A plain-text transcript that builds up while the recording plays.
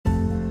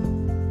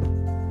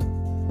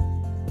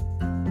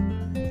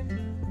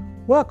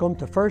Welcome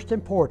to First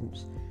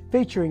Importance,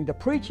 featuring the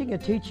preaching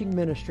and teaching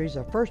ministries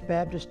of First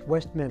Baptist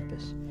West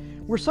Memphis.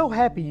 We're so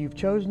happy you've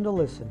chosen to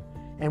listen,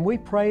 and we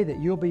pray that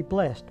you'll be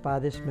blessed by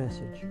this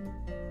message.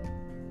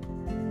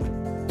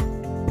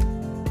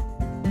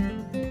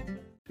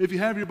 If you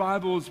have your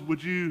Bibles,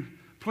 would you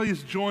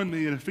please join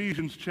me in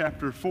Ephesians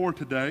chapter 4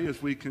 today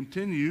as we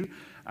continue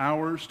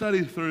our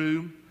study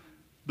through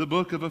the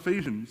book of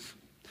Ephesians.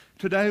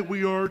 Today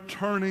we are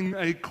turning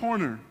a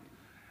corner.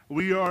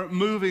 We are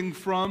moving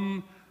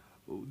from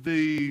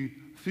the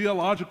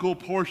theological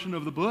portion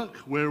of the book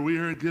where we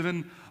are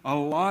given a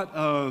lot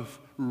of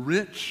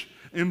rich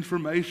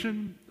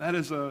information. That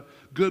is a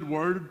good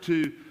word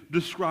to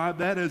describe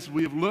that. As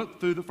we have looked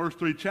through the first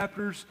three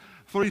chapters,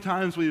 3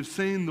 times we have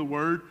seen the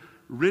word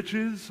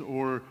riches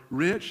or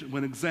rich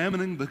when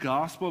examining the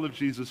gospel of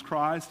Jesus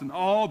Christ and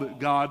all that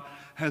God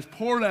has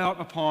poured out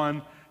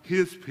upon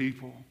His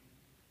people.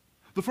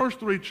 The first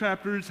 3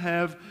 chapters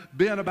have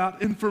been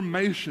about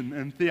information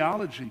and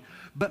theology.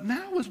 But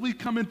now as we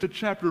come into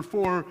chapter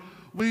 4,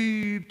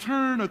 we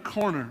turn a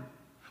corner.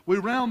 We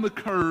round the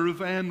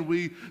curve and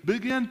we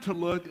begin to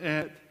look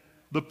at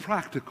the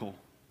practical.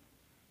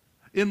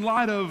 In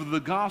light of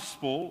the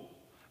gospel,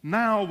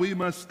 now we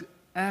must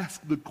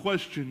ask the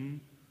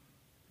question,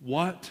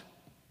 what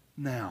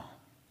now?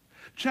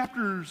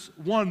 Chapters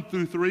 1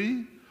 through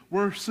 3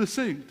 were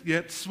succinct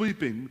yet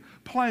sweeping,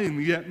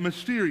 plain yet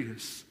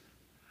mysterious.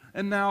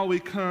 And now we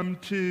come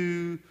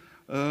to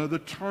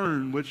the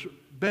turn, which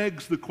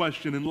begs the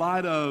question in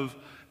light of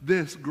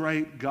this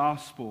great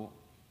gospel,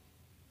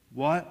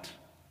 what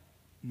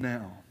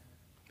now?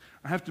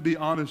 I have to be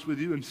honest with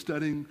you, in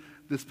studying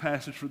this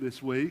passage for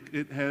this week,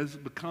 it has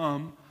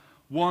become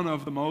one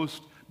of the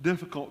most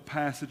difficult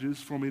passages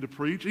for me to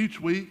preach.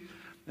 Each week,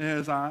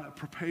 as I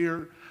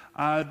prepare,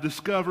 I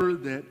discover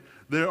that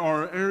there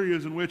are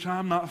areas in which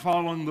I'm not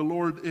following the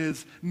Lord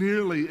as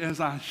nearly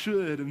as I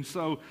should. And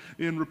so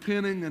in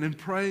repenting and in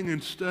praying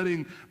and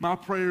studying, my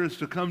prayer is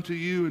to come to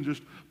you and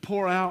just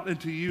pour out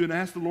into you and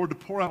ask the Lord to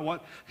pour out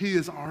what He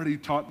has already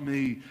taught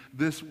me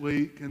this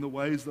week in the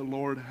ways the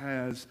Lord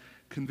has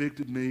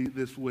convicted me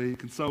this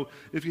week. And so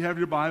if you have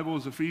your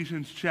Bibles,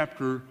 Ephesians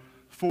chapter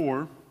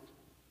 4,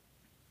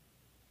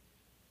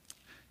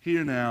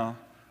 hear now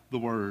the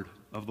word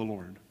of the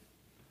Lord.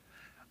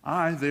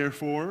 I,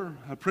 therefore,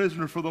 a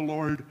prisoner for the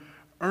Lord,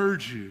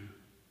 urge you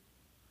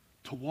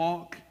to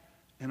walk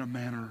in a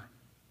manner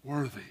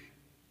worthy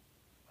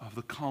of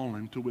the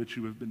calling to which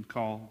you have been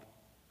called,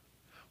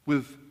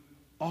 with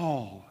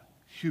all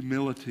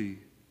humility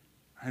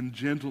and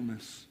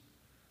gentleness,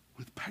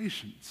 with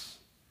patience,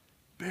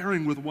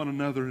 bearing with one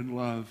another in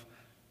love,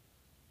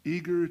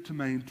 eager to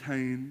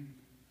maintain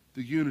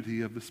the unity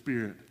of the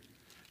Spirit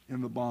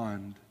in the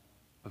bond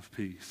of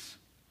peace.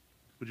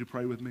 Would you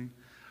pray with me?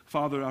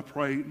 Father, I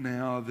pray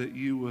now that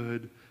you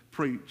would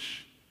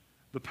preach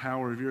the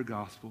power of your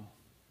gospel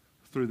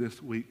through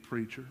this weak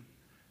preacher.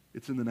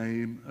 It's in the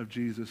name of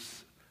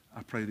Jesus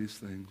I pray these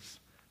things.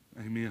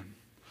 Amen.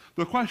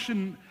 The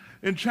question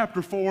in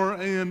chapter 4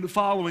 and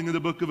following in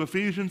the book of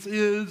Ephesians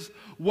is,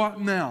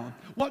 what now?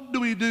 What do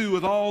we do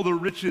with all the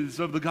riches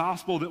of the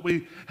gospel that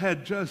we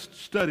had just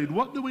studied?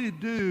 What do we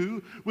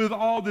do with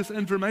all this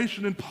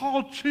information? And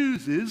Paul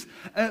chooses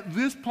at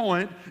this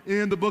point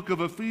in the book of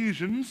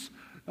Ephesians,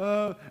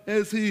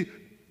 as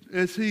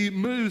he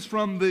moves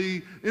from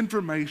the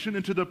information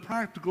into the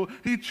practical,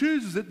 he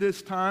chooses at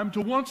this time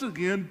to once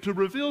again to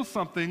reveal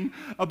something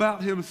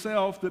about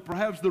himself that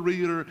perhaps the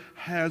reader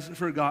has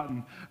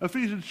forgotten.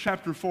 Ephesians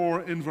chapter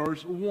 4 in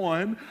verse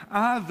 1,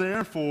 I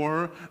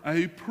therefore,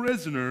 a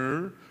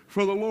prisoner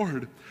for the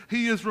Lord.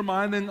 He is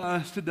reminding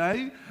us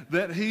today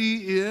that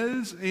he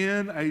is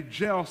in a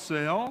jail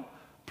cell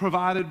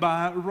provided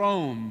by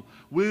Rome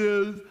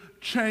with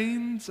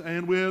chains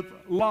and with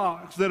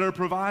locks that are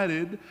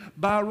provided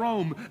by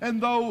Rome. And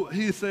though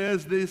he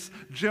says this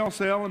jail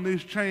cell and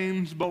these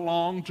chains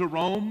belong to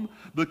Rome,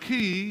 the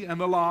key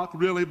and the lock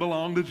really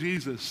belong to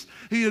Jesus.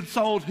 He had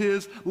sold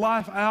his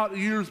life out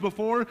years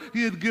before.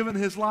 He had given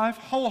his life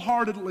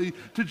wholeheartedly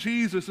to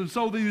Jesus. And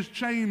so these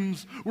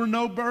chains were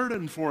no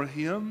burden for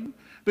him,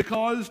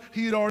 because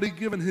he had already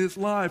given his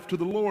life to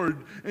the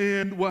Lord.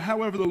 And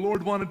however the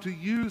Lord wanted to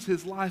use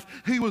his life,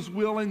 he was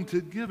willing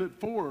to give it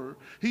for.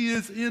 He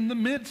is in the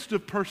midst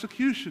of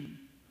persecution.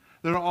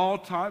 There are all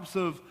types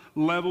of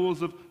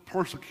levels of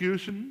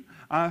persecution.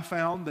 I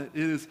found that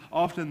it is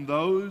often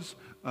those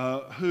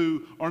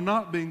who are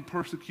not being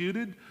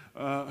persecuted,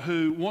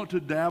 who want to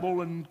dabble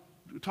and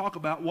talk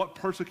about what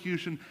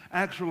persecution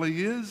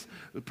actually is.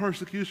 The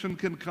persecution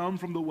can come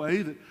from the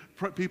way that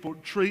people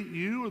treat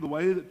you or the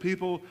way that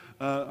people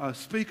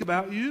speak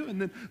about you, and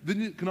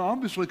then it can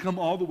obviously come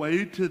all the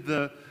way to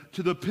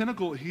the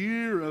pinnacle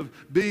here of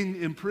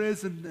being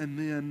imprisoned and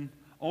then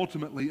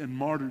ultimately in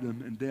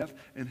martyrdom and death.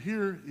 And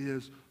here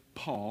is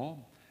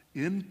Paul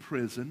in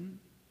prison,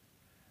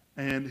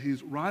 and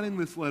he's writing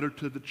this letter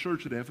to the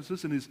church at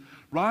Ephesus, and he's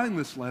writing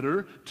this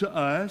letter to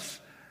us.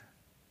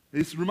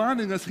 He's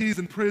reminding us he's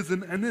in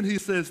prison, and then he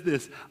says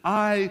this,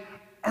 I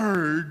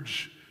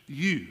urge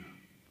you.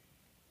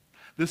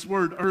 This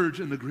word urge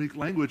in the Greek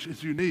language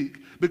is unique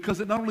because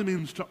it not only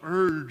means to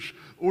urge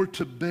or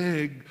to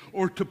beg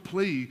or to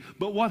plea,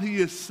 but what he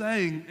is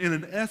saying in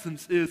an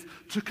essence is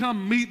to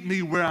come meet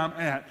me where I'm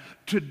at,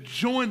 to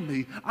join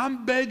me.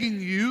 I'm begging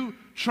you,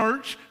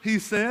 church, he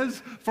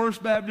says,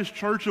 First Baptist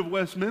Church of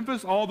West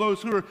Memphis, all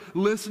those who are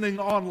listening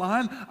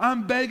online,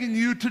 I'm begging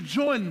you to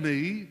join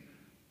me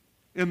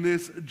in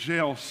this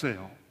jail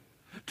cell,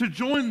 to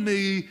join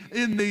me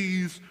in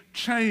these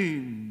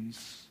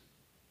chains.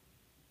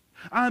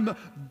 I'm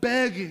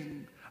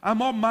begging,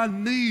 I'm on my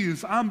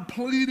knees, I'm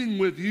pleading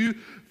with you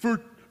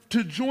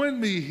to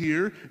join me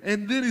here.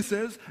 And then he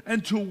says,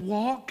 and to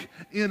walk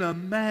in a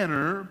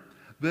manner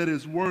that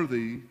is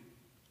worthy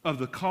of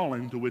the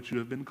calling to which you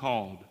have been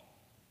called.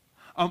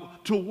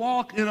 To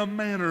walk in a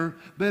manner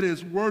that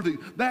is worthy.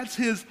 That's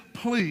his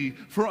plea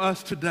for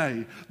us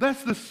today.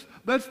 That's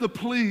the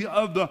plea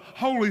of the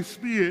Holy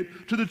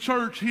Spirit to the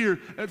church here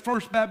at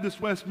First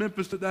Baptist West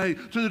Memphis today,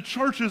 to the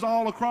churches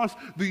all across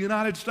the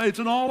United States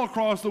and all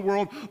across the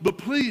world. The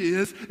plea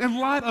is, in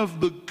light of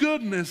the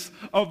goodness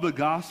of the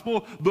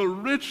gospel, the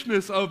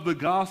richness of the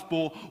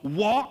gospel,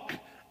 walk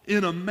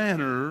in a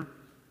manner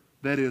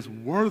that is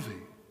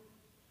worthy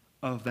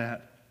of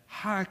that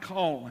high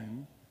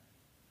calling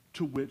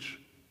to which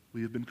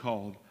we have been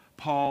called.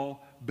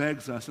 Paul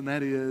begs us, and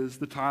that is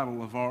the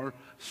title of our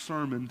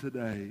sermon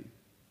today,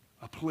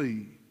 a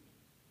plea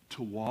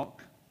to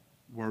walk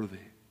worthy.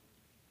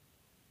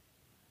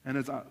 And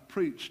as I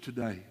preach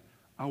today,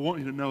 I want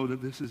you to know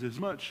that this is as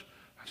much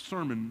a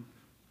sermon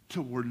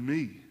toward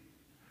me,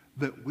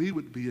 that we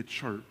would be a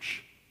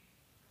church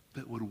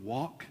that would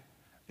walk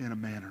in a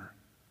manner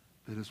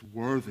that is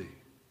worthy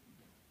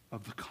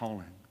of the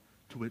calling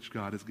to which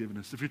God has given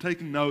us. If you're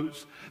taking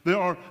notes, there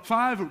are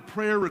 5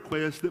 prayer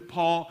requests that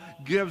Paul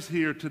gives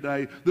here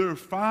today. There are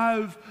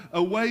 5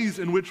 ways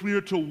in which we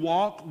are to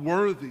walk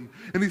worthy.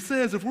 And he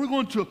says if we're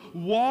going to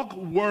walk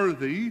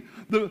worthy,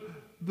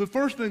 the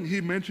first thing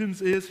he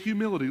mentions is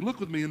humility.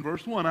 Look with me in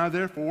verse 1. I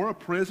therefore, a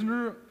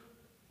prisoner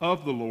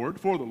of the Lord,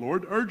 for the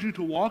Lord, urge you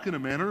to walk in a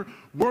manner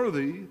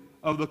worthy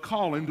of the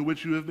calling to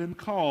which you have been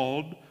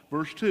called,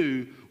 verse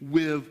 2,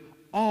 with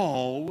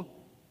all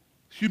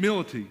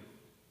humility.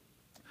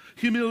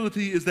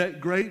 Humility is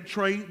that great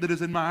trait that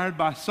is admired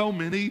by so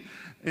many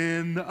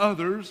in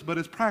others, but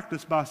is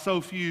practiced by so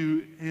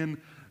few in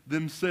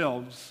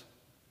themselves.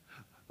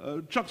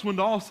 Chuck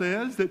Swindoll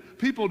says that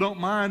people don't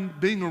mind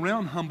being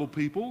around humble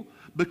people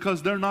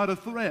because they're not a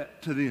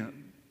threat to them.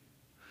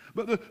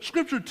 But the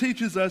Scripture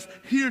teaches us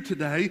here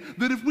today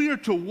that if we are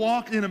to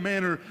walk in a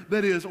manner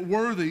that is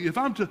worthy, if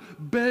I'm to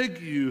beg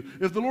you,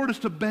 if the Lord is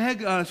to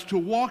beg us to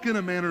walk in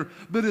a manner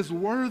that is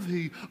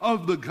worthy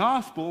of the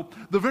gospel,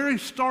 the very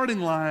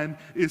starting line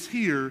is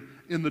here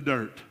in the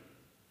dirt.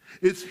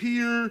 It's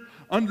here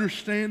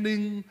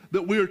understanding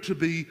that we are to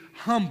be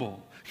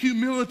humble.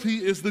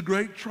 Humility is the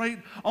great trait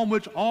on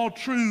which all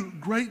true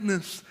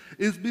greatness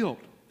is built.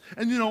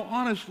 And you know,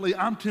 honestly,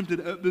 I'm tempted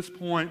at this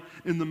point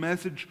in the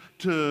message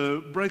to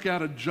break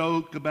out a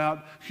joke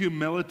about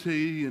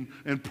humility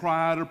and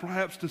pride, or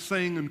perhaps to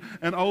sing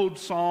an old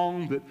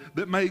song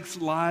that makes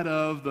light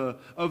of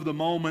the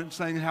moment,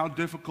 saying how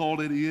difficult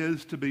it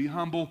is to be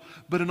humble.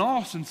 But in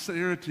all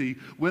sincerity,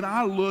 when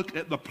I look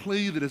at the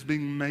plea that is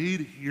being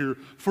made here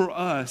for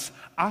us,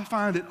 I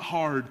find it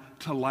hard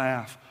to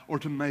laugh or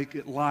to make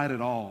it light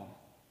at all.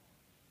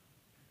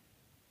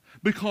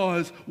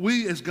 Because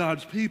we as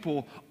God's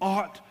people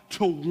ought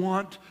to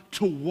want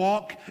to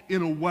walk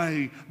in a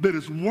way that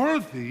is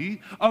worthy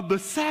of the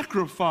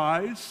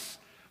sacrifice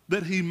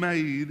that he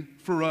made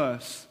for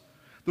us.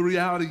 The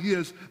reality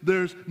is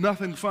there's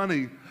nothing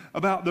funny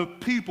about the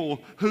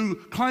people who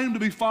claim to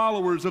be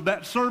followers of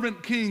that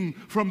servant king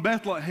from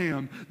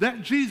Bethlehem,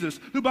 that Jesus,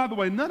 who, by the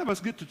way, none of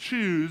us get to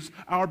choose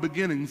our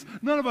beginnings.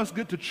 None of us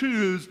get to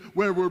choose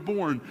where we're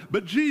born.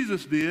 But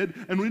Jesus did,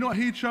 and we know what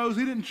he chose.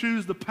 He didn't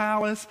choose the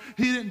palace.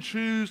 He didn't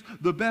choose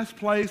the best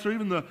place or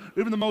even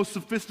the most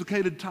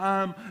sophisticated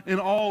time in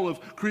all of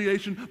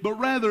creation. But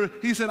rather,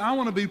 he said, I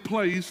want to be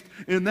placed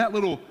in that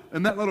little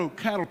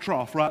cattle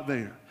trough right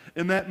there,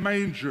 in that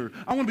manger.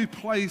 I want to be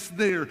placed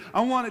there.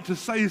 I want it to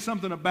say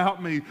something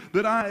about me,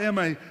 that I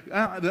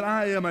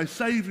am a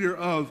savior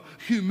of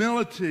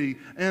humility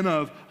and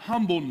of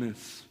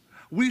humbleness.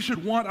 We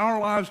should want our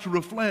lives to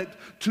reflect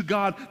to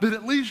God that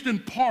at least in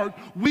part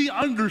we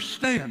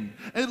understand,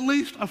 at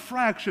least a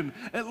fraction,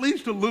 at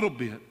least a little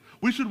bit.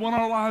 We should want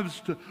our lives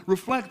to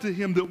reflect to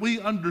him that we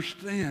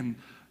understand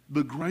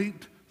the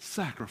great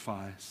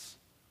sacrifice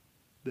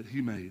that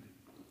he made.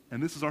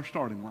 And this is our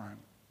starting line.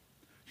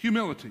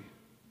 Humility.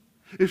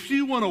 If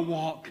you want to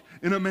walk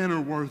in a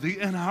manner worthy,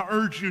 and I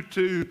urge you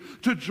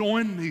to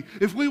join me,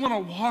 if we want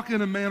to walk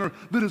in a manner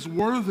that is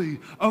worthy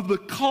of the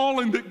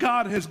calling that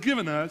God has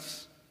given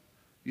us,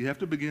 you have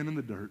to begin in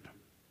the dirt.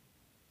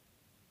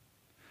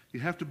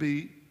 You have to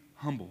be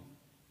humble.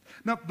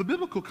 Now, the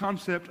biblical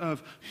concept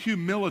of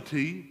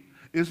humility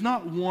is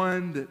not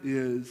one that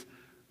is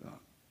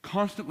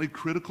constantly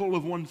critical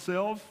of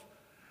oneself.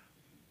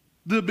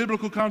 The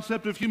biblical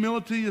concept of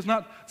humility is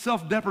not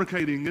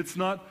self-deprecating. It's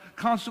not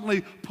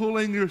constantly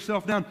pulling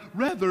yourself down.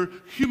 Rather,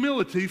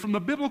 humility from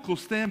the biblical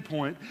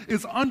standpoint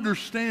is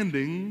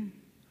understanding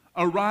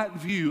a right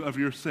view of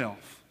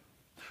yourself,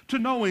 to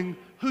knowing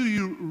who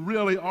you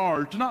really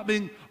are, to not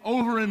being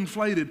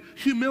overinflated.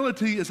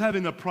 Humility is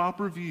having a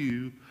proper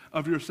view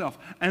of yourself,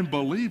 and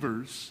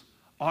believers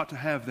ought to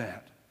have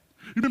that.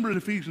 You remember in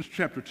Ephesians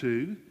chapter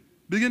 2,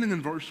 beginning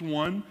in verse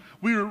 1,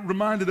 we are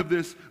reminded of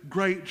this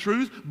great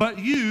truth. But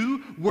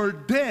you were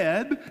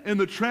dead in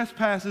the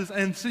trespasses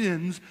and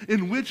sins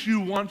in which you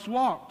once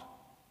walked.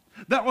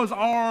 That was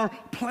our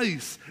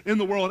place in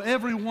the world.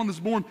 Everyone is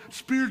born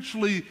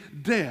spiritually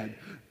dead.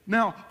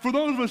 Now, for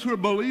those of us who are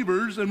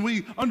believers and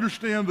we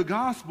understand the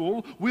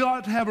gospel, we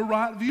ought to have a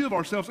right view of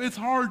ourselves. It's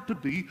hard to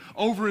be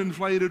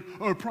overinflated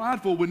or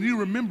prideful when you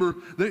remember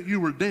that you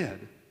were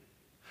dead.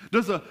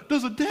 Does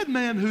a dead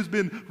man who's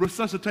been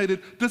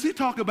resuscitated, does he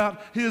talk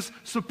about his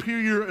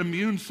superior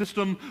immune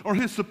system or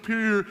his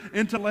superior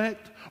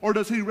intellect? Or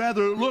does he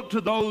rather look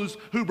to those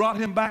who brought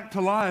him back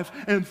to life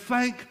and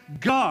thank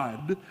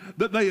God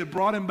that they had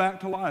brought him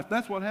back to life?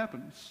 That's what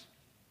happens.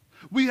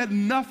 We had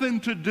nothing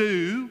to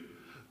do.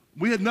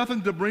 We had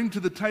nothing to bring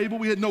to the table.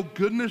 We had no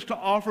goodness to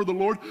offer the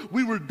Lord.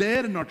 We were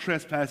dead in our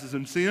trespasses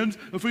and sins.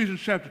 Ephesians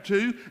chapter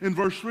 2 in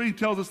verse 3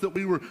 tells us that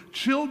we were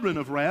children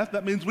of wrath.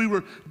 That means we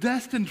were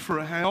destined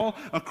for hell,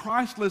 a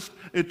Christless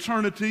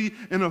eternity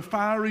in a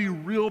fiery,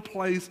 real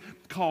place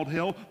called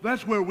hell.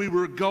 That's where we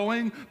were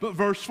going. But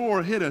verse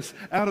 4 hit us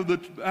out of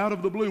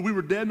the blue. We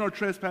were dead in our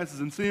trespasses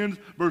and sins.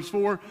 Verse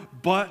 4,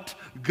 but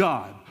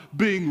God,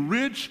 being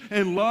rich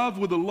in love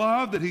with the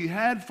love that he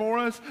had for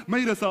us,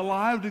 made us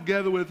alive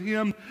together with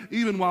him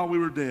even while we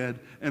were dead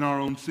in our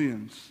own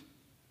sins.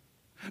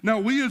 Now,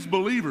 we as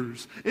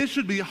believers, it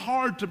should be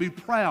hard to be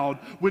proud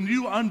when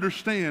you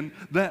understand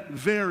that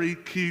very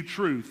key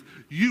truth.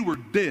 You were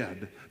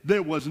dead.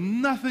 There was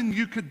nothing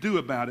you could do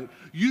about it.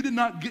 You did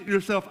not get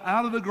yourself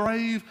out of the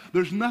grave.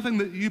 There's nothing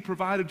that you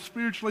provided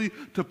spiritually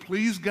to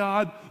please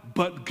God,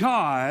 but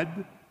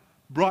God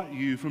brought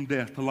you from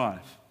death to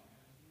life.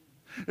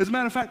 As a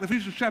matter of fact,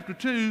 Ephesians chapter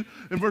 2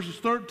 and verses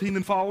 13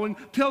 and following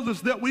tells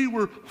us that we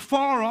were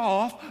far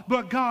off,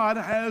 but God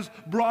has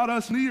brought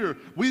us near.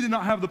 We did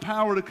not have the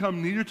power to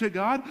come near to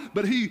God,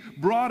 but he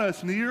brought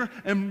us near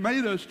and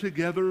made us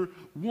together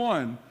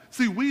one.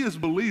 See, we as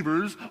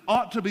believers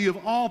ought to be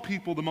of all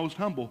people the most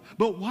humble.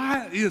 But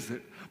why is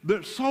it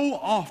that so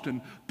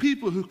often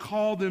people who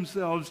call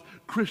themselves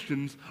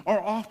Christians are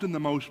often the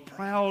most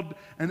proud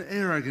and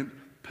arrogant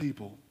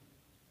people?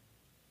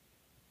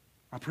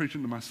 I'm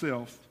preaching to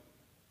myself.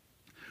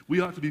 We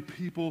ought to be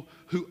people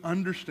who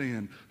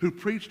understand, who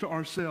preach to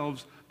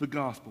ourselves the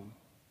gospel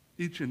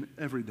each and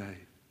every day.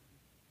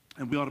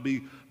 And we ought to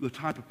be the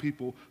type of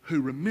people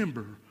who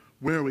remember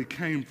where we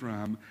came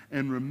from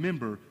and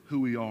remember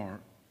who we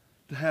are,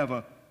 to have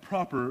a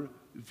proper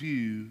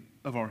view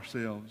of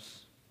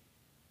ourselves.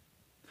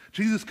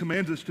 Jesus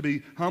commands us to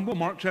be humble.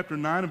 Mark chapter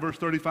 9 and verse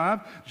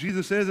 35,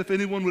 Jesus says, if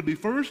anyone would be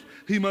first,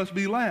 he must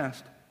be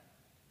last.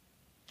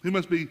 He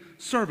must be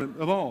servant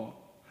of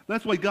all.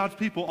 That's the way God's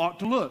people ought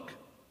to look.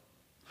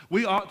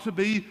 We ought to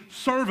be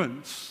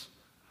servants.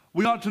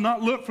 We ought to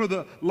not look for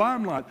the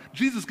limelight.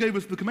 Jesus gave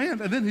us the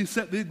command, and then he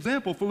set the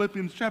example.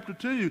 Philippians chapter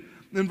 2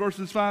 in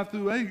verses 5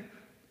 through 8,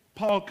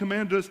 Paul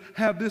commanded us,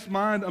 have this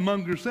mind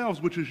among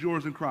yourselves, which is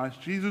yours in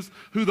Christ Jesus,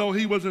 who though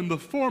he was in the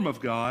form of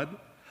God,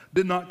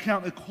 did not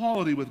count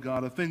equality with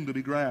God a thing to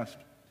be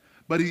grasped,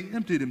 but he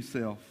emptied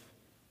himself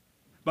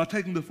by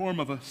taking the form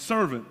of a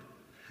servant,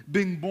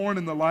 being born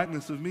in the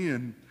likeness of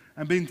men,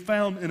 and being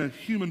found in a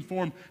human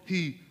form,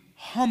 he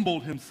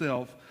humbled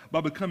himself by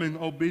becoming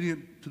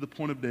obedient to the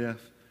point of death,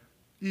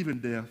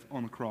 even death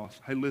on the cross.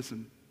 Hey,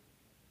 listen,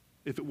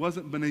 if it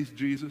wasn't beneath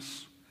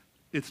Jesus,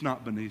 it's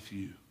not beneath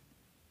you.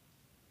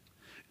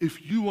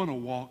 If you want to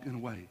walk in a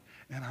way,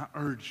 and I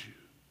urge you,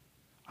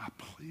 I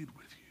plead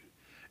with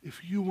you,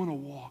 if you want to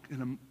walk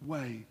in a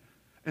way,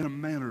 in a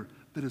manner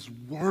that is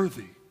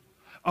worthy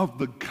of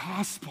the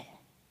gospel,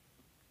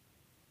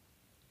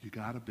 you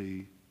got to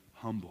be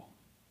humble.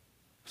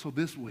 So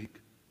this week,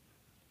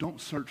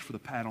 don't search for the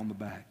pat on the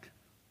back.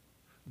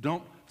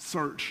 Don't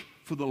search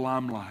for the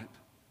limelight.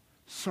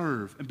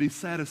 Serve and be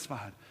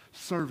satisfied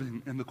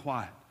serving in the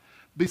quiet.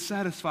 Be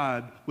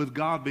satisfied with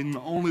God being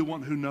the only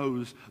one who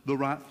knows the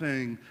right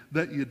thing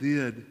that you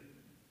did.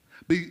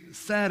 Be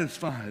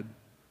satisfied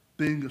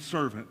being a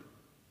servant.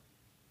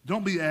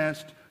 Don't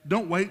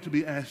wait to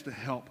be asked to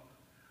help.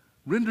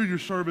 Render your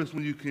service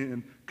when you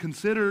can.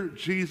 Consider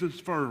Jesus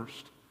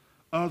first,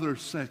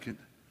 others second,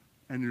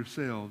 and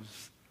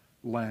yourselves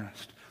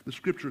last. The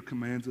scripture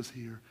commands us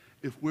here,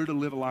 if we're to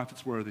live a life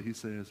that's worthy, he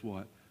says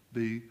what?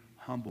 Be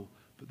humble.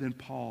 But then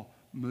Paul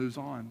moves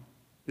on.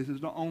 He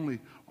says, not only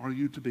are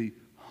you to be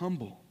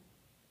humble,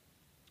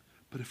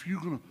 but if you're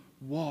going to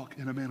walk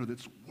in a manner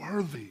that's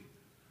worthy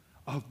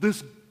of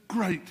this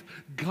great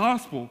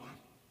gospel,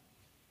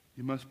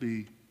 you must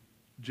be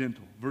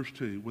gentle. Verse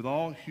 2, with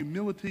all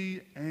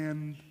humility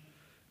and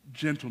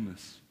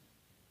gentleness.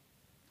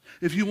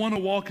 If you want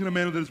to walk in a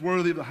manner that is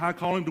worthy of the high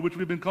calling to which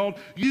we've been called,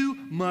 you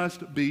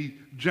must be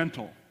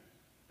gentle.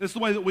 It's the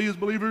way that we as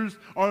believers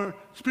are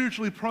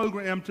spiritually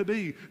programmed to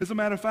be. As a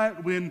matter of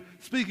fact, when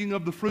speaking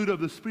of the fruit of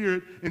the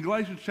Spirit in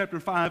Galatians chapter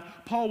 5,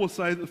 Paul will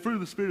say that the fruit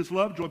of the Spirit is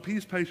love, joy,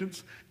 peace,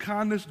 patience,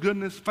 kindness,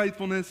 goodness,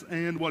 faithfulness,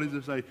 and what does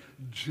it say?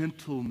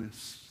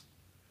 Gentleness.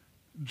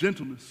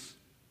 Gentleness.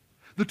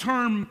 The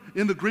term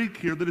in the Greek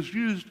here that is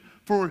used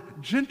for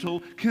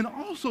gentle can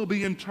also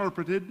be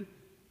interpreted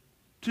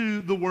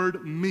to the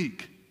word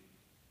meek.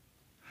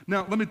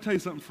 Now, let me tell you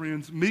something,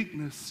 friends.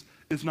 Meekness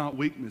is not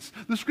weakness.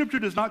 The Scripture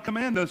does not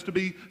command us to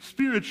be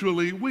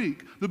spiritually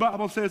weak. The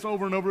Bible says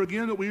over and over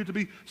again that we are to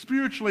be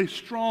spiritually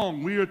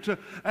strong. We are to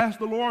ask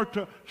the Lord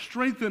to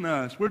strengthen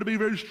us. We're to be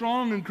very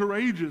strong and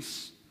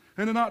courageous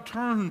and to not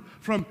turn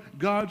from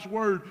God's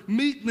word.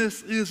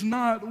 Meekness is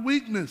not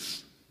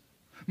weakness.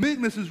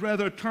 Meekness is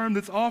rather a term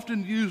that's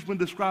often used when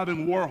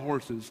describing war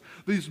horses,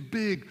 these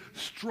big,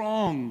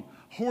 strong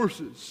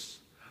horses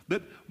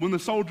that when the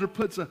soldier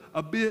puts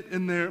a bit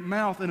in their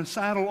mouth and a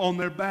saddle on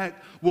their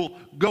back will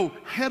go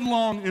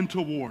headlong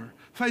into war,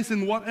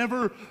 facing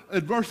whatever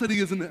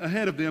adversity is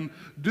ahead of them,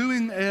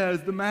 doing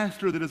as the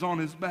master that is on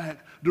his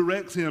back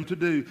directs him to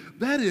do.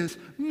 That is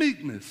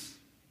meekness.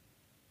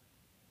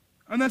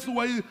 And that's the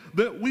way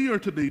that we are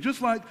to be. Just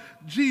like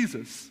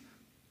Jesus,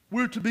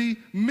 we're to be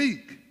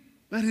meek.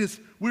 That is,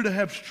 we're to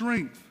have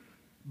strength,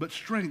 but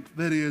strength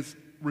that is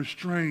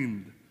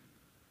restrained.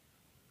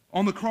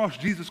 On the cross,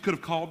 Jesus could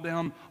have called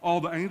down all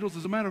the angels.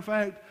 As a matter of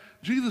fact,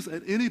 Jesus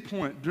at any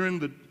point during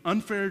the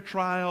unfair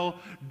trial,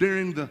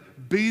 during the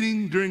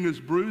beating, during his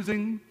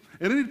bruising,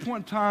 at any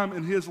point in time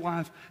in his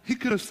life, he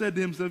could have said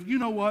to himself, you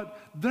know what?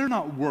 They're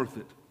not worth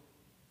it.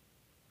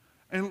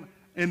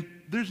 And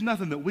there's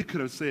nothing that we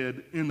could have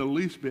said in the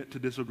least bit to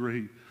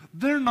disagree.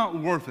 They're not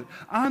worth it.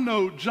 I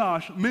know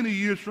Josh, many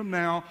years from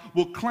now,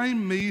 will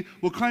claim me,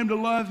 will claim to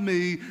love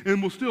me,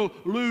 and will still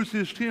lose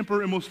his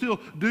temper and will still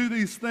do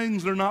these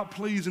things that are not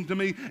pleasing to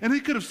me. And he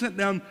could have sent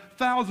down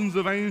thousands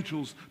of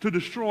angels to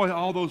destroy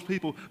all those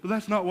people. But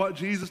that's not what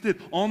Jesus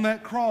did. On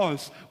that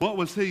cross, what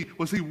was he?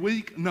 Was he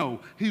weak? No.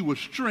 He was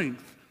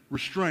strength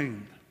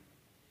restrained.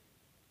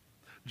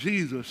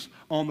 Jesus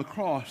on the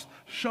cross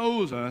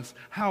shows us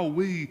how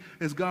we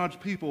as God's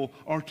people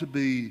are to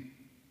be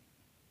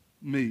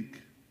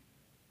meek.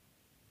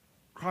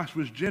 Christ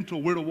was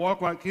gentle. We're to walk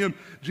like him.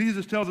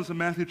 Jesus tells us in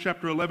Matthew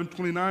chapter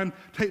 11:29,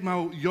 take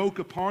my yoke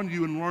upon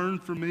you and learn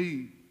from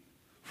me,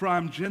 for I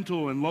am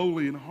gentle and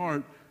lowly in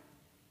heart,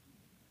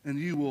 and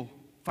you will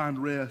find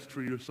rest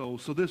for your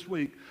souls. So this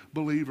week,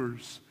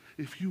 believers,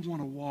 if you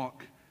want to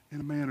walk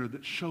in a manner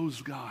that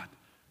shows God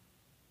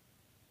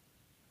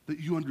that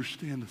you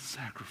understand the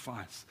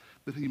sacrifice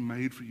that he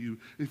made for you,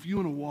 if you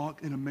want to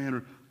walk in a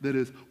manner that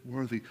is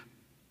worthy,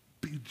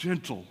 be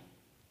gentle.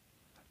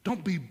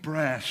 Don't be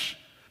brash.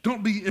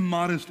 Don't be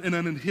immodest and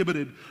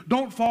uninhibited.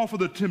 Don't fall for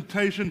the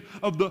temptation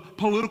of the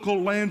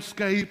political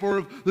landscape or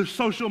of the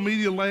social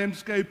media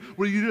landscape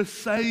where you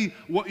just say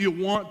what you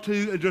want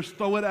to and just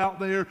throw it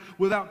out there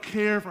without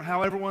care for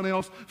how everyone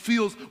else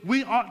feels.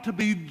 We ought to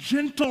be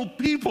gentle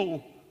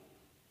people.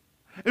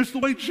 It's the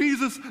way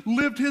Jesus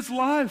lived his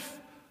life.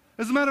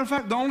 As a matter of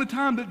fact, the only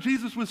time that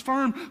Jesus was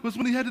firm was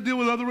when he had to deal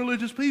with other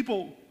religious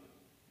people.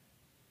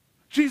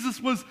 Jesus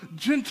was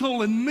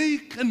gentle and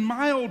meek and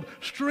mild,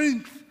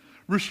 strength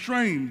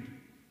restrained.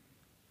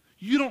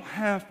 You don't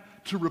have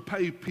to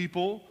repay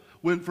people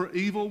for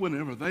evil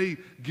whenever they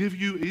give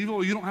you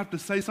evil. You don't have to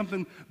say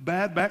something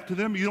bad back to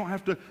them. You don't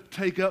have to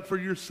take up for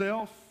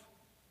yourself.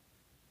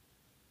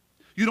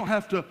 You don't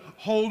have to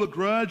hold a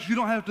grudge. You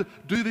don't have to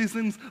do these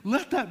things.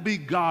 Let that be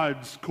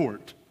God's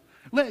court.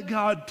 Let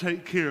God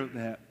take care of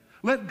that.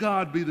 Let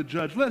God be the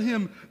judge. Let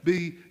him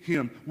be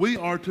him. We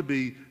are to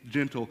be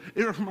gentle.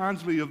 It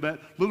reminds me of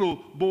that little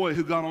boy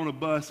who got on a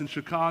bus in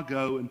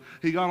Chicago, and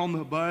he got on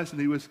the bus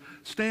and he was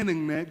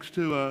standing next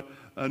to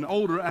an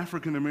older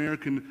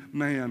African-American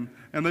man,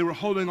 and they were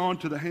holding on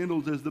to the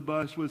handles as the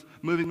bus was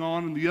moving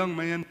on, and the young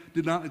man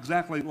did not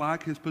exactly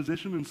like his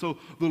position, and so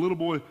the little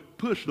boy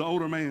pushed the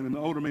older man, and the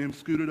older man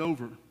scooted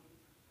over.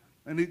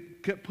 And he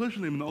kept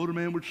pushing him, and the older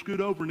man would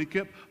scoot over, and he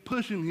kept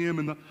pushing him,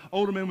 and the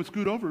older man would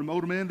scoot over, and the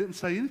older man didn't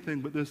say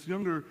anything, but this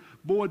younger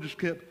boy just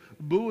kept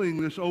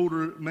bullying this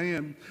older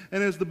man.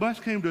 And as the bus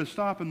came to a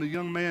stop and the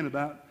young man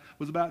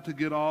was about to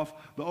get off,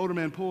 the older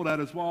man pulled out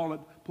his wallet,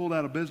 pulled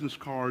out a business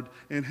card,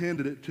 and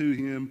handed it to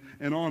him,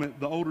 and on it,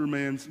 the older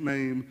man's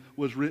name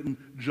was written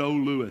Joe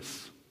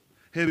Louis,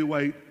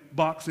 heavyweight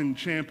boxing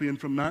champion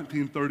from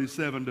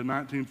 1937 to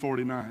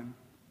 1949.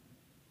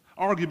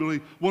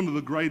 Arguably one of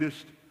the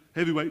greatest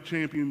heavyweight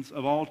champions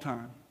of all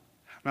time.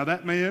 Now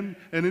that man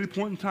at any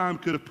point in time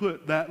could have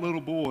put that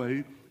little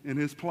boy in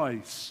his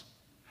place.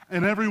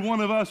 And every one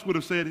of us would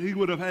have said he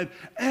would have had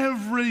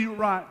every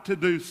right to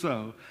do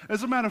so.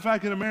 As a matter of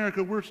fact, in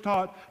America, we're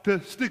taught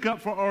to stick up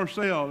for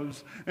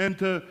ourselves and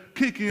to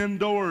kick in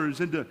doors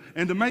and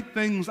to make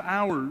things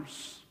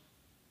ours.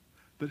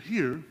 But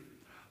here,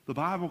 the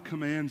Bible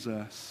commands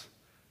us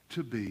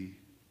to be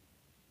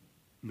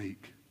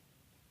meek.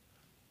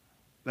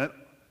 That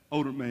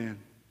older man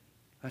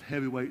that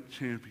heavyweight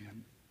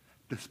champion,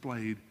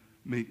 displayed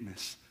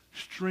meekness,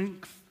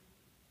 strength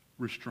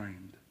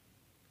restrained.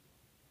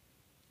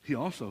 He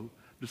also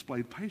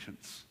displayed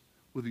patience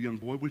with a young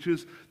boy, which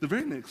is the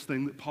very next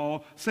thing that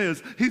Paul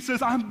says. He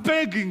says, I'm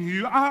begging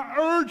you, I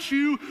urge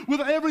you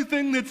with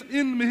everything that's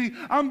in me,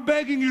 I'm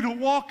begging you to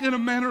walk in a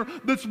manner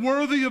that's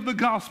worthy of the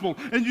gospel.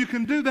 And you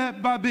can do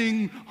that by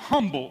being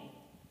humble.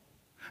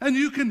 And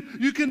you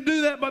can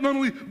do that by not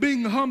only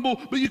being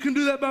humble, but you can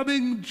do that by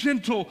being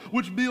gentle,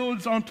 which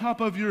builds on top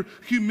of your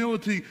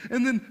humility.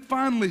 And then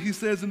finally, he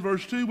says in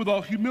verse 2, with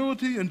all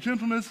humility and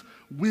gentleness,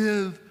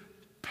 with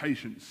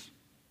patience.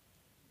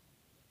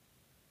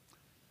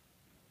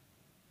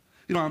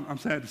 You know, I'm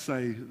sad to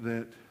say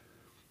that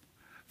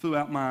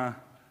throughout my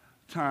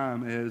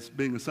time as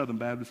being a Southern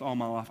Baptist all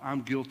my life,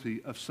 I'm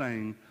guilty of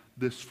saying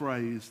this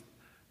phrase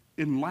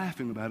and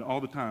laughing about it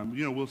all the time.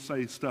 You know, we'll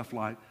say stuff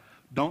like,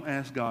 don't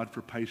ask God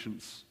for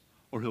patience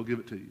or he'll give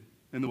it to you.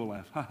 And then we'll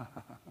laugh.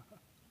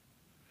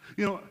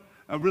 You know,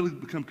 I've really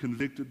become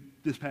convicted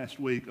this past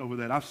week over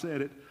that. I've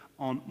said it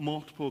on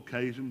multiple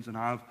occasions and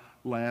I've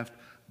laughed,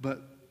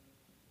 but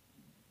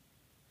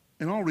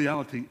in all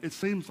reality, it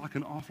seems like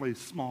an awfully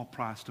small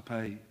price to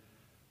pay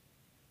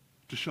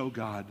to show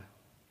God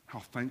how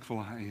thankful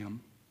I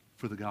am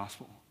for the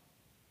gospel.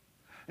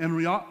 And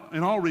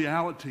in all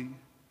reality,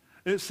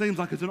 it seems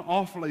like it's an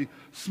awfully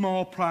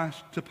small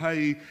price to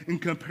pay in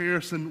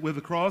comparison with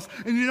the cross.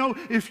 And you know,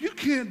 if you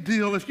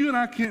and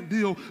I can't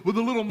deal with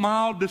a little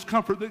mild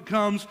discomfort that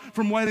comes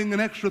from waiting an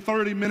extra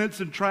 30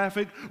 minutes in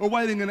traffic or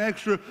waiting an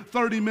extra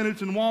 30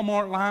 minutes in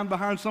Walmart line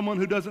behind someone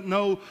who doesn't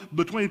know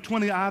between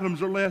 20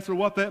 items or less or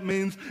what that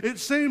means, it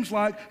seems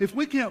like if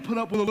we can't put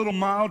up with a little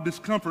mild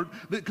discomfort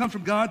that comes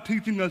from God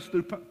teaching us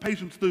through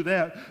patience through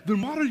that, then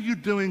what are you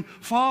doing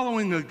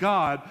following a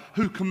God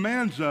who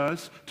commands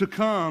us to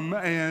come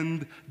and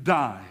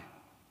die?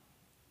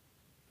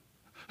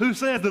 Who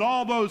said that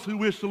all those who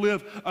wish to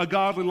live a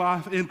godly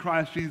life in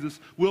Christ Jesus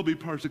will be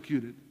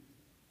persecuted?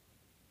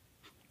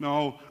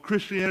 No,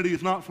 Christianity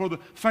is not for the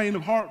faint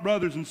of heart,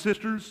 brothers and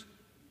sisters.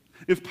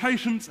 If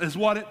patience is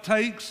what it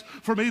takes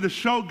for me to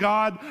show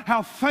God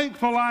how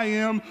thankful I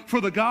am for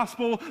the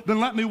gospel, then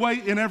let me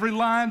wait in every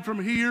line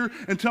from here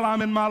until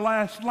I'm in my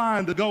last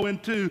line to go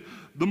into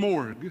the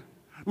morgue.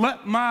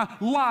 Let my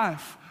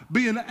life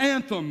be an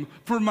anthem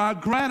for my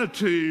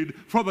gratitude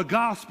for the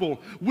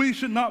gospel. We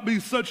should not be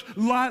such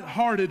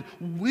light-hearted,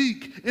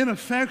 weak,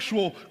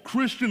 ineffectual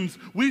Christians.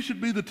 We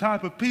should be the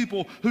type of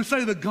people who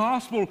say the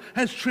gospel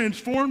has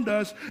transformed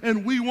us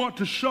and we want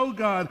to show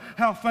God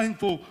how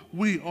thankful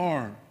we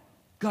are.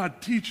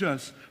 God, teach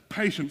us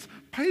patience.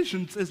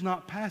 Patience is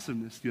not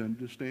passiveness, you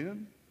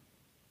understand?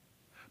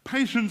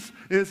 Patience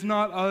is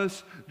not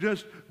us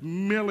just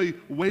merely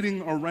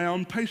waiting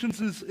around.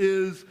 Patience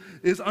is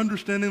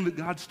understanding that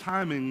God's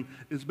timing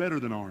is better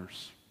than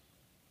ours.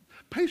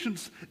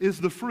 Patience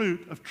is the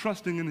fruit of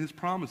trusting in his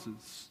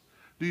promises.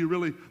 Do you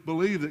really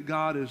believe that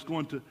God is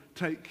going to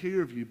take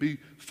care of you? Be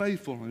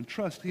faithful and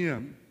trust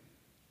him.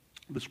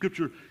 The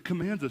scripture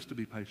commands us to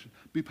be patient.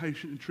 Be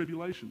patient in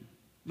tribulation,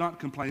 not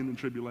complain in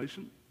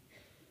tribulation.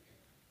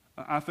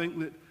 I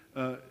think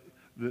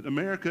that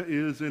America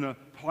is in a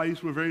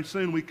place where very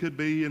soon we could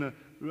be in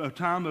a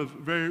time of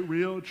very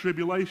real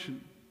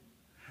tribulation.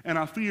 And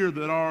I fear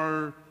that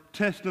our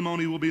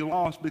testimony will be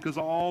lost because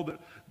all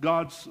that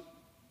God's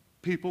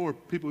people, or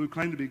people who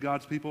claim to be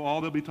God's people,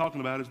 all they'll be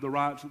talking about is the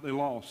rights that they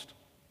lost.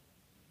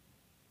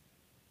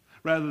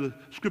 Rather, the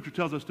scripture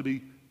tells us to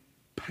be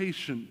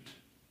patient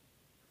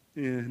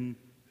in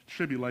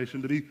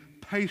tribulation, to be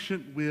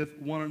patient with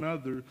one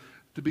another,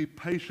 to be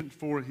patient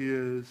for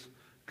his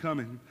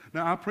coming.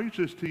 Now, I preach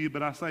this to you,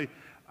 but I say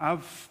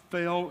I've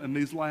failed in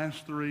these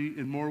last three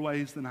in more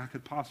ways than I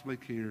could possibly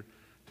care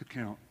to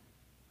count.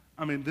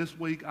 I mean, this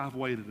week I've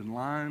waited in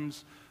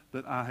lines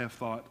that I have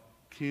thought,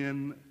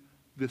 can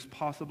this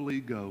possibly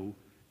go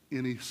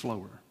any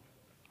slower?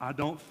 I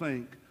don't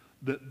think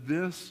that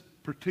this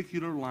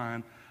particular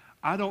line,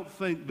 I don't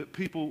think that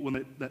people,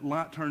 when that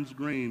light turns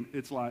green,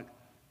 it's like,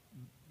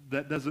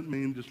 that doesn't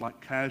mean just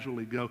like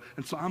casually go.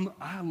 And so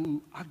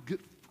I get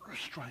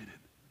frustrated.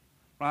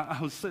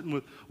 I was sitting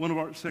with one of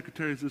our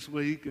secretaries this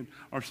week, and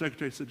our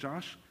secretary said,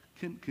 Josh,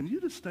 can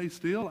you just stay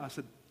still? I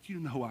said,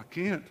 you know I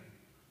can't.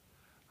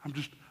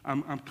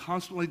 I'm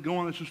constantly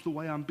going. It's just the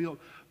way I'm built.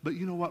 But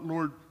you know what,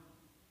 Lord?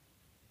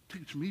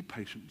 Teach me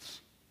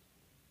patience.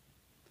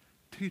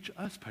 Teach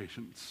us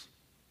patience.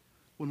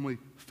 When we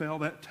fail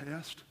that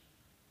test,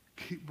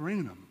 keep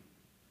bringing them.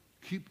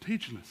 Keep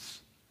teaching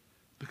us.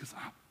 Because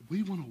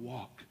we want to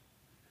walk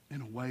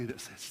in a way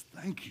that says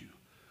thank you.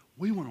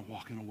 We want to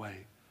walk in a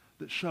way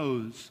that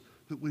shows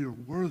that we are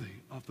worthy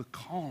of the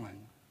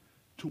calling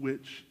to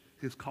which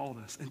he has called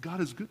us. And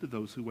God is good to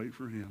those who wait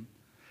for him.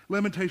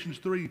 Lamentations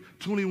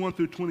 3:21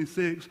 through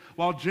 26,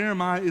 while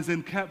Jeremiah is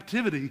in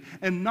captivity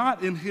and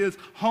not in his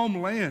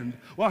homeland,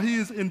 while he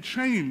is in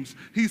chains,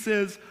 he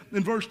says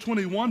in verse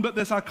 21, but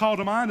this I call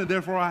to mind, and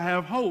therefore I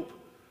have hope.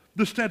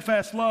 The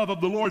steadfast love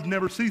of the Lord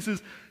never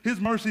ceases. His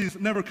mercies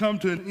never come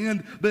to an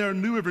end. They are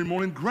new every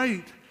morning.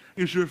 Great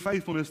is your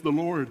faithfulness. The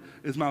Lord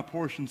is my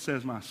portion,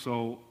 says my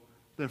soul.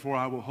 Therefore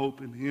I will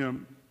hope in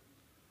him.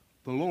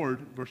 The Lord,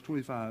 verse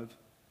 25,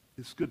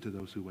 is good to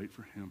those who wait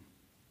for him.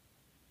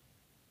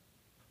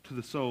 To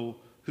the soul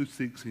who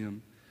seeks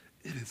him,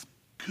 it is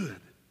good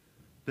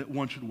that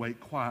one should wait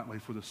quietly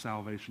for the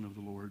salvation of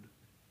the Lord.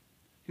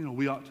 You know,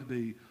 we ought to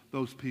be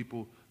those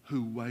people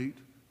who wait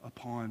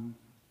upon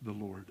the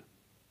Lord.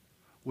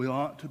 We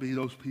ought to be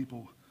those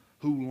people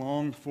who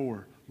long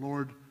for,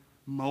 Lord,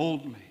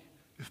 mold me.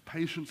 If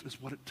patience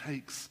is what it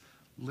takes,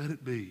 let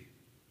it be.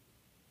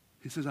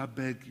 He says, I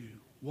beg you,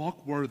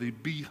 walk worthy,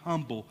 be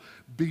humble,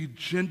 be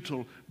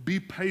gentle, be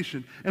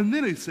patient. And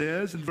then he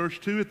says in verse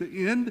 2 at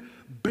the end,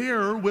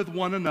 bear with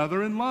one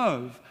another in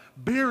love.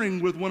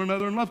 Bearing with one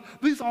another in love.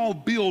 These all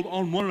build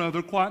on one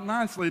another quite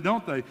nicely,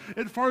 don't they?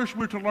 At first,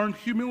 we're to learn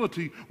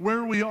humility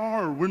where we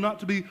are. We're not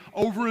to be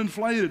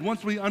overinflated.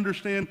 Once we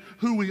understand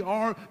who we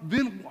are,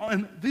 then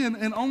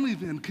and only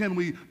then can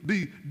we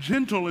be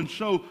gentle and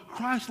show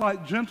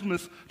Christ-like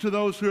gentleness to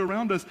those who are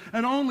around us.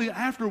 And only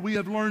after we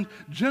have learned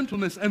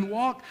gentleness and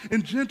walk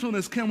in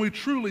gentleness can we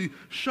truly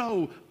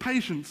show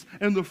patience.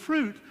 And the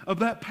fruit of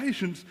that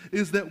patience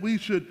is that we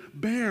should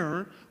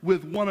bear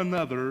with one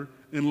another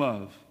in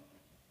love.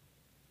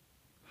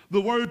 The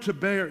word to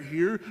bear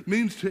here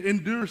means to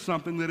endure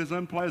something that is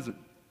unpleasant.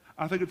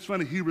 I think it's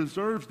funny, he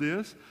reserves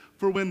this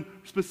for when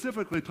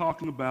specifically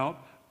talking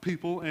about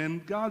people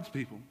and God's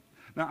people.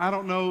 Now, I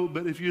don't know,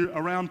 but if you're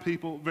around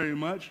people very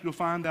much, you'll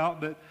find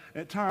out that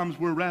at times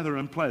we're rather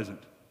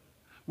unpleasant.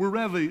 We're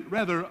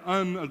rather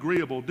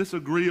unagreeable,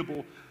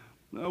 disagreeable.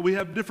 We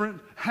have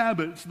different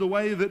habits, the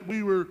way that we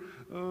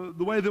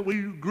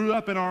grew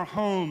up in our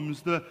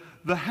homes,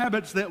 the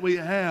habits that we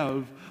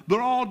have,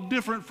 they're all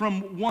different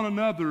from one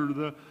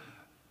another.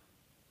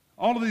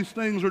 All of these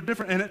things are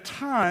different, and at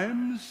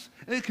times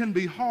it can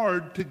be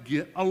hard to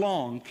get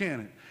along,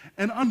 can it?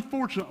 And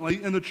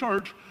unfortunately, in the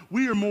church,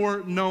 we are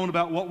more known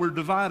about what we're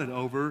divided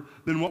over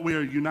than what we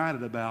are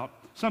united about,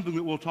 something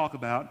that we'll talk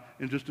about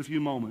in just a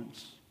few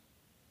moments.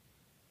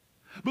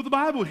 But the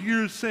Bible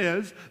here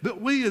says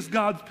that we as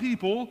God's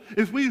people,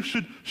 if we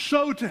should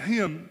show to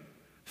him,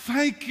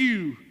 thank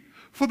you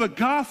for the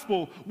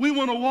gospel, we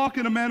want to walk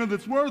in a manner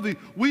that's worthy,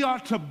 we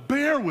ought to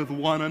bear with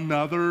one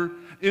another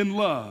in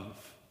love.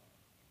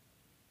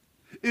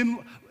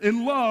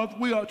 In love,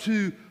 we ought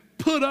to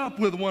put up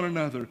with one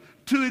another,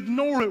 to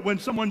ignore it when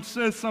someone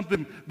says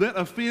something that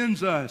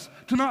offends us,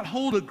 to not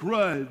hold a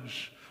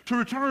grudge, to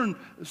return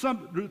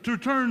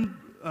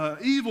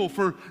evil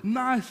for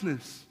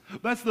niceness.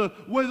 That's the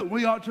way that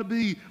we ought to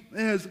be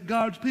as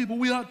God's people.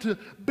 We ought to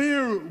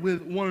bear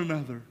with one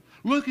another,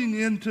 looking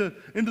into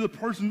the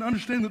person,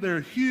 understanding that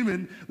they're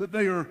human, that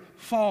they are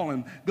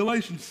fallen.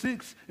 Galatians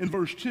 6 in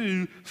verse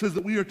 2 says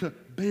that we are to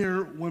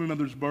bear one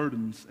another's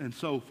burdens and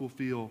so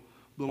fulfill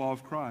the law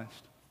of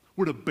Christ.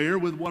 We're to bear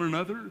with one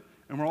another,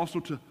 and we're also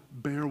to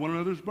bear one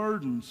another's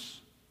burdens.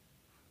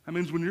 That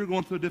means when you're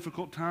going through a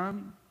difficult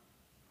time,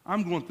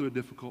 I'm going through a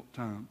difficult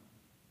time.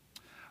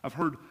 I've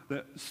heard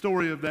that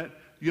story of that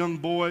young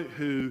boy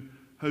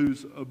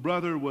whose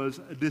brother was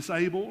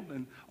disabled,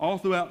 and all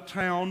throughout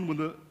town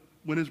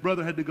when his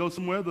brother had to go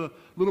somewhere, the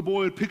little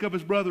boy would pick up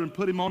his brother and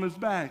put him on his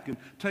back and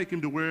take him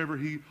to wherever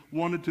he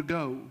wanted to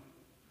go.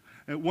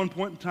 At one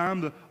point in time,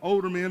 the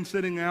older men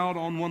sitting out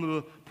on one of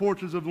the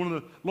porches of one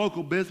of the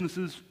local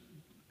businesses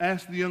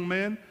asked the young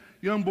man,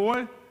 "Young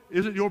boy,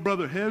 isn't your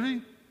brother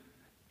heavy?"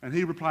 And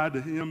he replied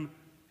to him,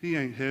 "He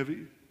ain't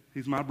heavy,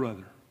 he's my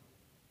brother."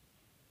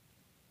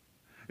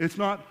 It's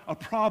not a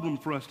problem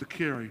for us to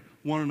carry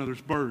one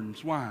another's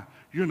burdens. Why?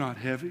 You're not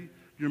heavy,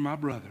 you're my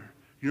brother,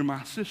 you're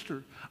my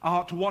sister. I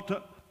ought to want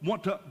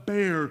to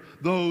bear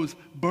those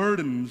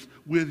burdens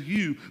with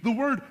you. The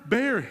word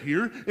bear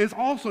here is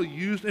also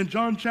used in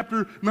John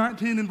chapter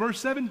 19 and verse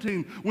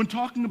 17 when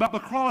talking about the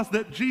cross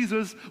that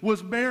Jesus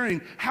was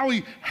bearing, how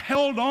he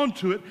held on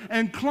to it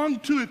and clung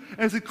to it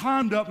as he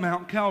climbed up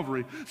Mount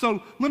Calvary.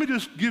 So let me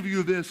just give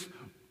you this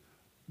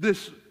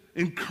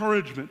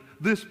encouragement,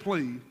 this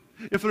plea.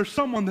 If there's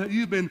someone that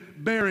you've been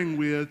bearing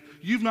with,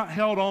 you've not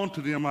held on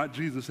to them like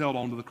Jesus held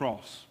on to the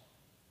cross.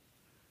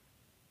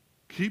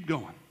 Keep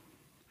going.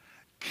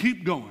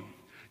 Keep going.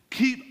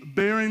 Keep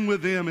bearing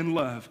with them in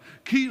love.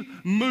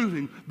 Keep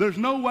moving. There's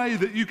no way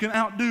that you can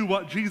outdo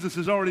what Jesus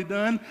has already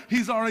done.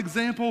 He's our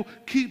example.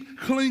 Keep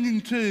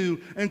clinging to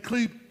and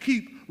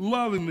keep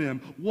loving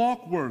them.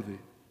 Walk worthy.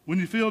 When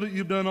you feel that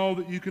you've done all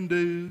that you can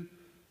do,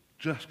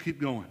 just keep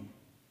going.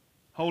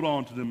 Hold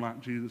on to them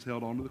like Jesus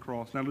held on to the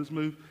cross. Now let's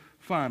move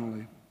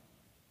finally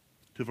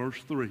to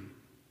verse 3,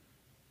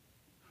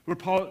 where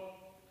Paul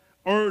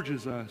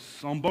urges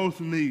us on both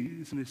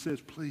knees, and he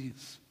says,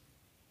 please,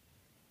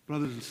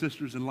 brothers and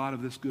sisters, in light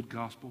of this good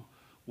gospel,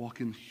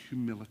 walk in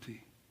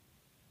humility.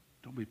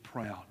 Don't be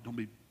proud. Don't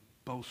be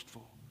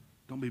boastful.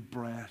 Don't be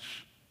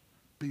brash.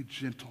 Be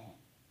gentle.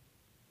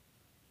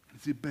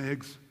 As he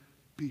begs,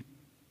 be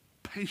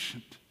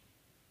patient.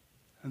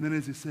 And then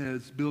as he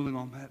says, building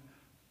on that,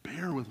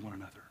 bear with one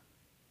another.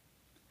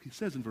 He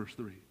says in verse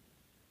 3,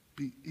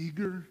 be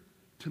eager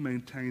to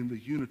maintain the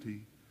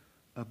unity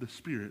of the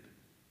Spirit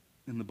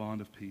in the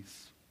bond of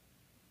peace.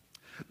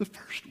 The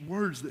first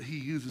words that he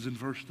uses in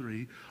verse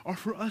 3 are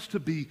for us to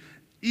be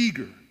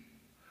eager.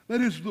 That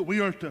is, that we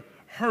are to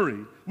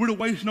hurry. We're to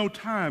waste no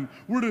time.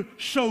 We're to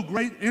show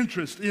great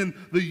interest in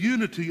the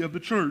unity of the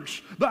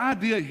church. The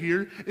idea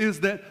here is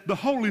that the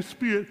Holy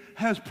Spirit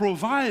has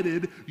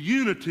provided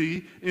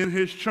unity in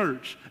his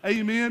church.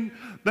 Amen?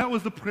 That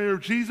was the prayer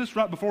of Jesus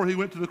right before he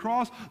went to the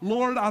cross.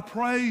 Lord, I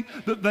pray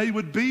that they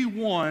would be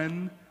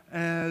one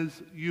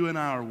as you and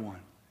I are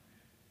one.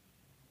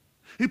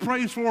 He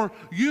prays for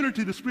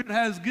unity. The Spirit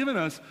has given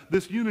us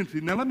this unity.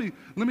 Now let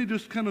me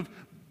just kind of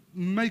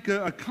make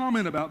a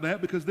comment about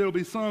that, because there will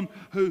be some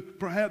who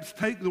perhaps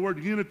take the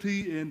word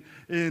unity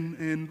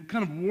and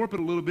kind of warp it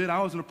a little bit.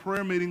 I was in a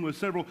prayer meeting with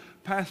several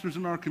pastors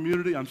in our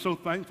community. I'm so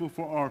thankful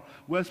for our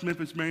West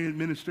Memphis Marian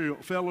Ministerial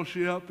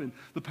Fellowship, and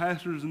the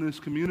pastors in this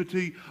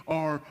community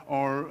are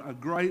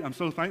great. I'm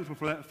so thankful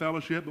for that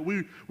fellowship. But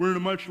we're in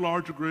a much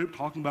larger group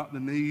talking about the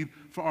need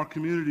for our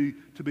community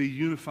to be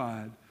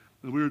unified.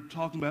 And we were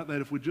talking about that.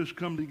 If we just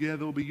come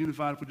together, we'll be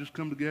unified. If we just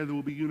come together,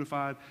 we'll be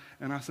unified.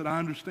 And I said, I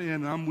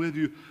understand, and I'm with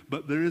you,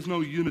 but there is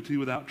no unity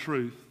without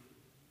truth.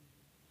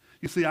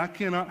 You see, I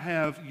cannot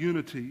have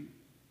unity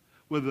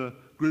with a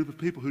group of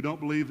people who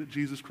don't believe that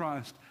Jesus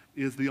Christ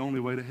is the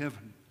only way to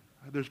heaven.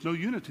 There's no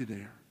unity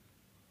there,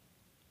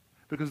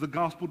 because the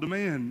gospel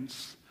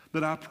demands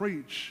that I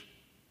preach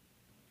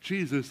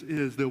Jesus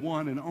is the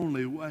one and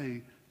only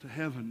way to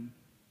heaven.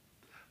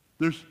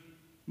 There's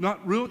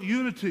not real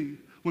unity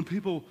when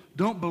people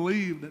don't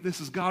believe that this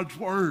is God's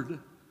word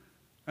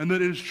and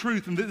that it is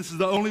truth, and that this is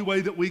the only way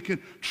that we can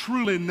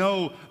truly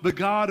know the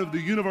God of the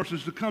universe,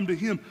 is to come to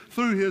him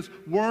through his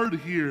word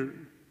here.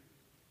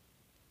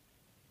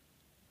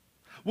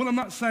 What I'm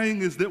not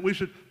saying is that we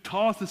should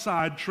toss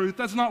aside truth.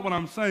 That's not what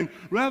I'm saying.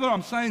 Rather,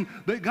 I'm saying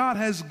that God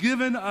has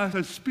given us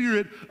a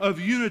spirit of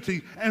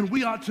unity, and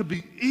we ought to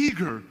be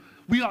eager.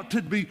 We ought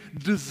to be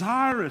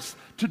desirous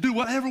to do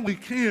whatever we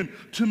can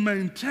to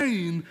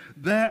maintain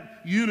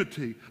that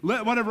unity.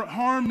 Let whatever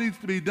harm needs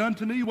to be done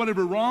to me,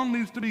 whatever wrong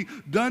needs to be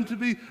done to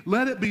me,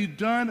 let it be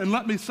done, and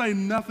let me say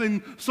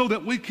nothing, so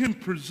that we can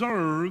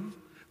preserve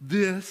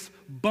this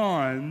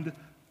bond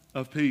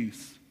of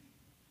peace.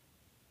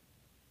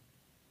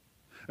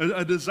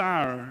 A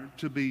desire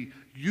to be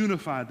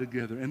unified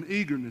together, an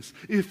eagerness.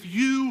 If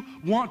you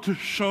want to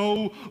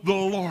show the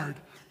Lord,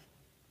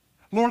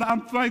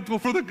 I'm thankful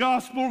for the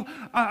gospel.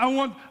 I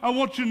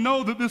want you to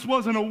know that this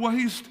wasn't a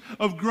waste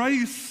of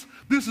grace.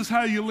 This is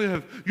how you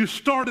live. You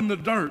start in the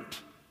dirt.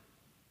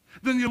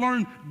 Then you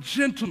learn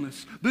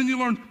gentleness. Then you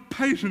learn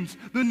patience.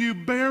 Then you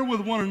bear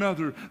with one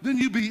another. Then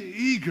you be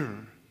eager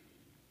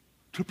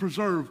to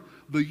preserve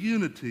the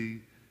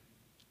unity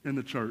in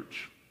the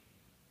church.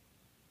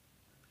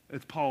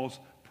 It's Paul's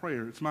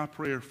prayer. It's my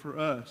prayer for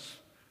us.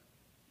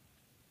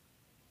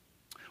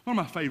 One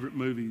of my favorite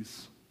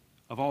movies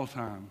of all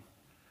time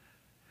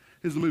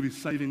is the movie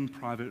Saving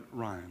Private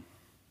Ryan.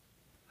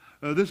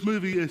 This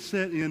movie is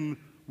set in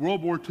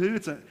World War II.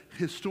 It's a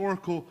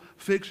historical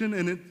fiction,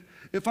 and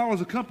it follows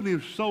a company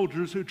of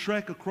soldiers who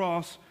trek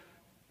across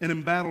an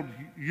embattled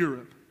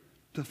Europe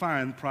to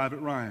find Private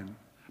Ryan.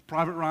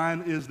 Private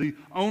Ryan is the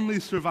only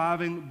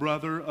surviving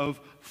brother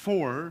of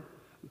four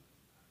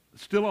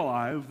still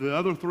alive. The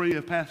other three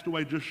have passed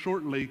away just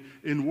shortly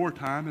in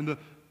wartime, and the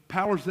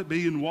powers that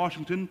be in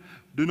Washington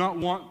do not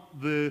want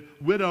the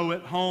widow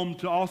at home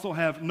to also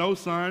have no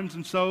sons,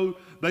 and so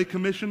they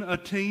commission a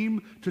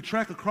team to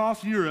trek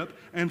across Europe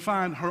and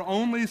find her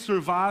only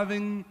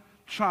surviving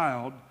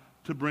child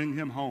to bring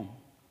him home.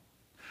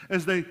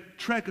 As they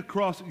trek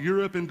across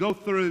Europe and go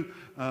through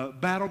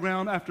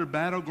battleground after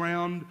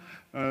battleground,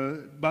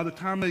 by the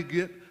time they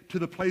get to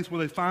the place where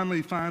they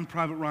finally find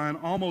Private Ryan,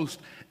 almost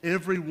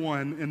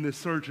everyone in this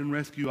search and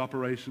rescue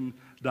operation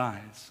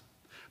dies.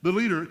 The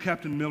leader,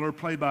 Captain Miller,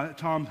 played by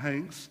Tom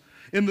Hanks,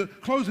 in the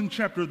closing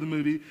chapter of the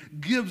movie,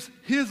 gives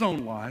his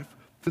own life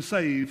to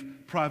save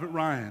Private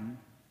Ryan.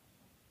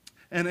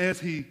 And as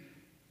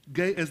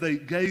they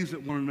gaze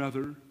at one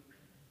another,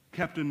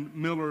 Captain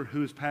Miller,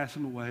 who is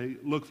passing away,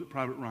 looks at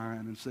Private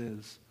Ryan and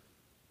says,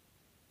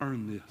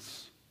 "Earn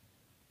this.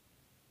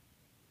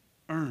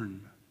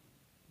 Earn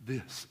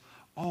this."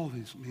 All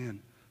these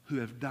men who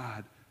have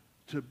died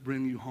to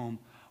bring you home,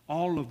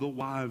 all of the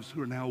wives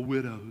who are now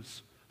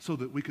widows so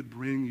that we could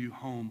bring you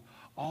home,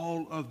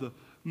 all of the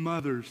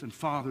mothers and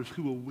fathers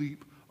who will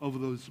weep over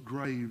those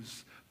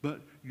graves,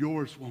 but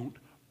yours won't.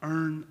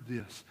 Earn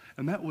this.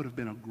 And that would have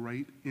been a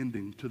great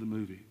ending to the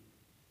movie.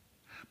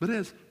 But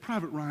as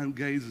Private Ryan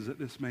gazes at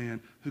this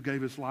man who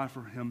gave his life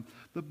for him,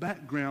 the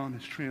background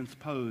is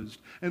transposed.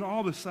 And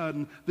all of a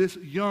sudden, this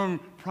young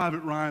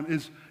Private Ryan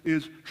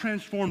is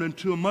transformed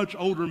into a much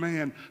older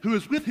man who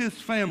is with his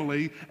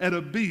family at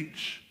a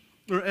beach,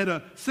 or at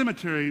a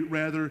cemetery,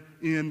 rather,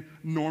 in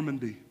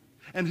Normandy.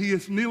 And he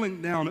is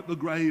kneeling down at the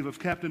grave of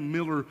Captain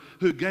Miller,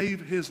 who gave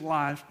his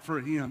life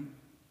for him.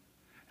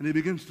 And he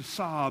begins to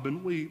sob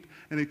and weep,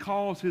 and he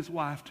calls his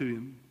wife to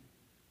him.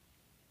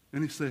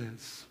 And he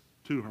says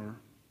to her,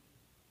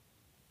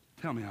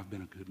 "Tell me I've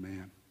been a good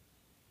man.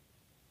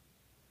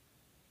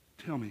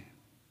 Tell me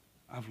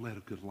I've led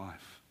a good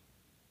life.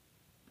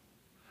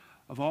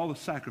 Of all the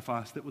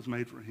sacrifice that was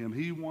made for him,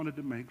 he wanted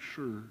to make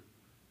sure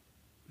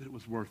that it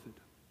was worth it.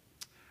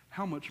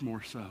 How much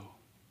more so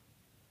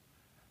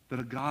that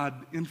a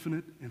God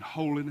infinite in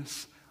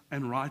holiness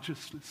and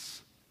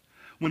righteousness,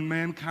 when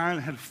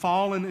mankind had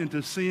fallen into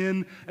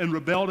sin and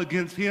rebelled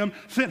against him,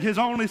 sent his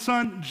only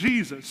son,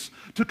 Jesus,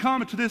 to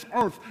come into this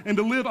earth and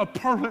to live a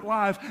perfect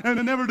life and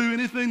to never do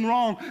anything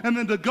wrong, and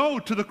then to go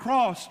to the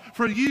cross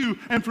for you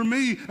and for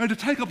me and to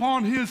take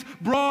upon his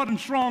broad and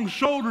strong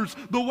shoulders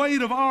the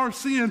weight of our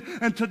sin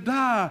and to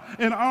die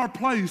in our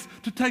place,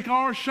 to take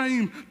our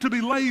shame, to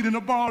be laid in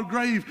a borrowed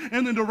grave,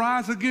 and then to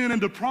rise again and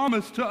to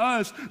promise to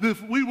us that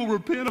if we will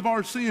repent of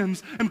our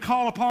sins and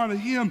call upon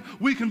him,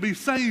 we can be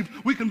saved,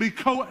 we can be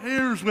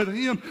co-heirs with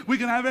him. We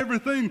can have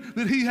everything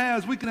that he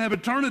has. We can have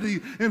eternity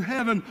in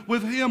heaven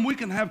with him. We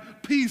can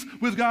have peace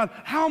with God.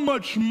 How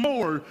much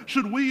more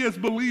should we as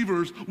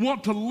believers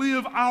want to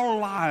live our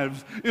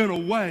lives in a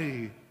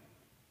way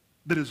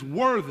that is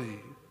worthy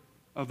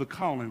of the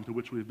calling to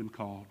which we have been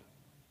called?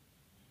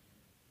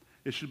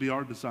 It should be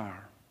our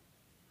desire.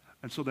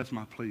 And so that's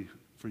my plea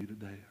for you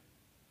today.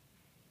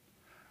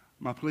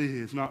 My plea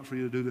is not for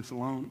you to do this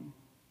alone,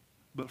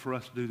 but for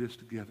us to do this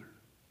together.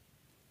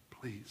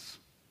 Please.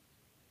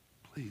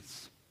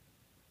 Please,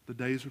 the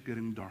days are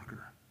getting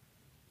darker.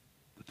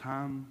 The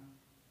time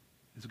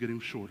is getting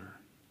shorter.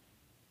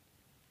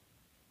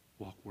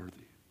 Walk worthy.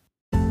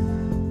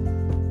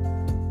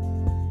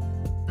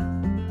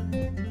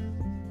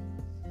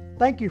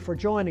 Thank you for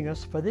joining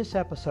us for this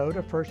episode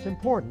of First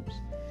Importance.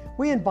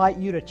 We invite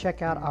you to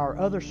check out our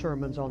other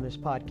sermons on this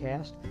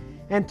podcast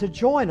and to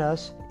join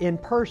us in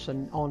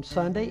person on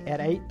Sunday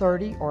at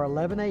 8:30 or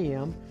 11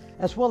 a.m.,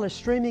 as well as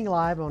streaming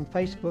live on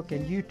Facebook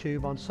and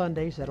YouTube on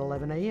Sundays at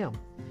 11 a.m.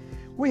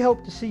 We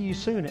hope to see you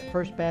soon at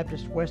First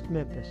Baptist West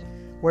Memphis,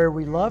 where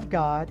we love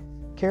God,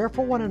 care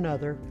for one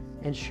another,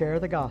 and share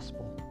the gospel.